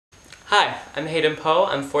Hi, I'm Hayden Poe,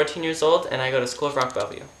 I'm 14 years old, and I go to School of Rock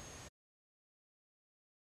Bellevue.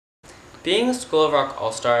 Being a School of Rock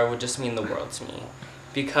All-Star would just mean the world to me,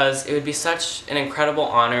 because it would be such an incredible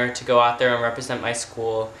honor to go out there and represent my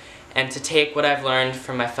school, and to take what I've learned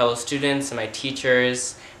from my fellow students and my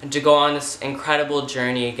teachers, and to go on this incredible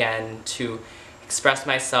journey again to express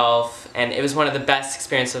myself. And it was one of the best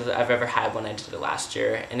experiences I've ever had when I did it last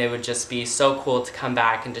year, and it would just be so cool to come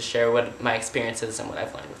back and to share what my experiences and what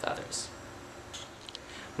I've learned with others.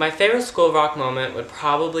 My favorite School of Rock moment would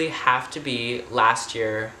probably have to be last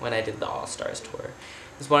year when I did the All-Stars tour.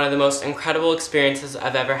 It was one of the most incredible experiences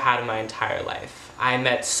I've ever had in my entire life. I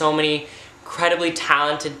met so many incredibly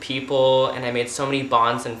talented people, and I made so many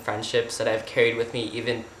bonds and friendships that I've carried with me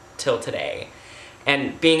even till today.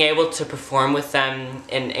 And being able to perform with them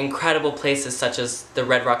in incredible places such as the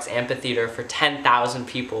Red Rocks Amphitheater for 10,000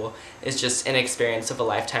 people is just an experience of a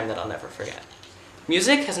lifetime that I'll never forget.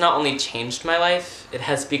 Music has not only changed my life, it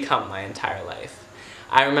has become my entire life.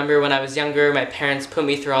 I remember when I was younger, my parents put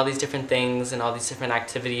me through all these different things and all these different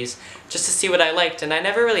activities just to see what I liked, and I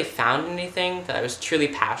never really found anything that I was truly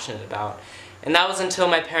passionate about. And that was until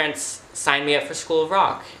my parents signed me up for School of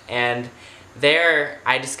Rock, and there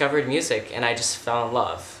I discovered music and I just fell in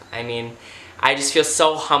love. I mean, I just feel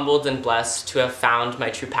so humbled and blessed to have found my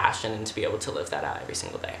true passion and to be able to live that out every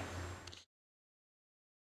single day.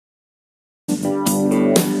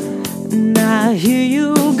 I hear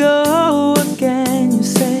you go again. You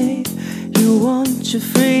say you want your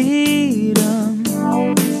freedom.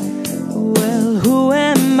 Well, who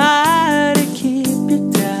am I to keep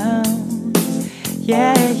you down?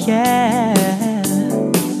 Yeah.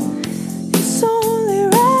 It's only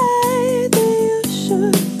right that you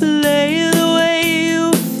should play the way you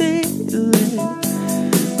feel it.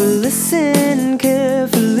 But listen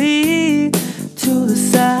carefully to the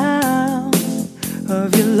sound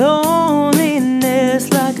of your loneliness,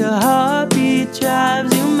 like a heartbeat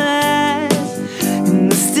drives you mad. In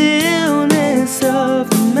the stillness of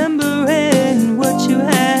remembering what you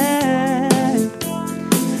had.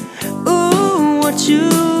 Ooh, what you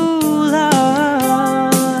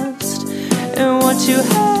lost and what you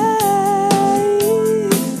had.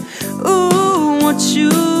 Ooh, what you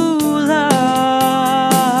lost.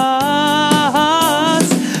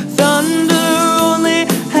 Thunder only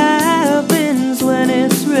happens when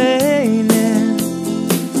it's raining.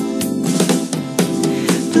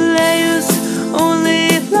 Players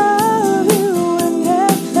only love you when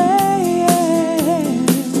they're playing.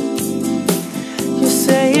 You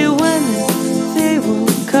say when they will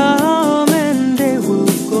come and they will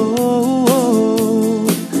go.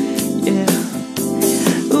 Yeah.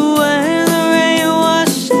 When the rain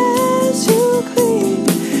washes you clean,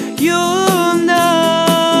 you'll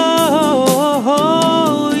know.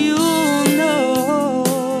 You'll know.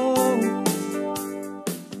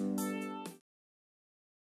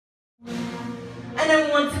 And I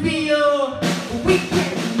want to be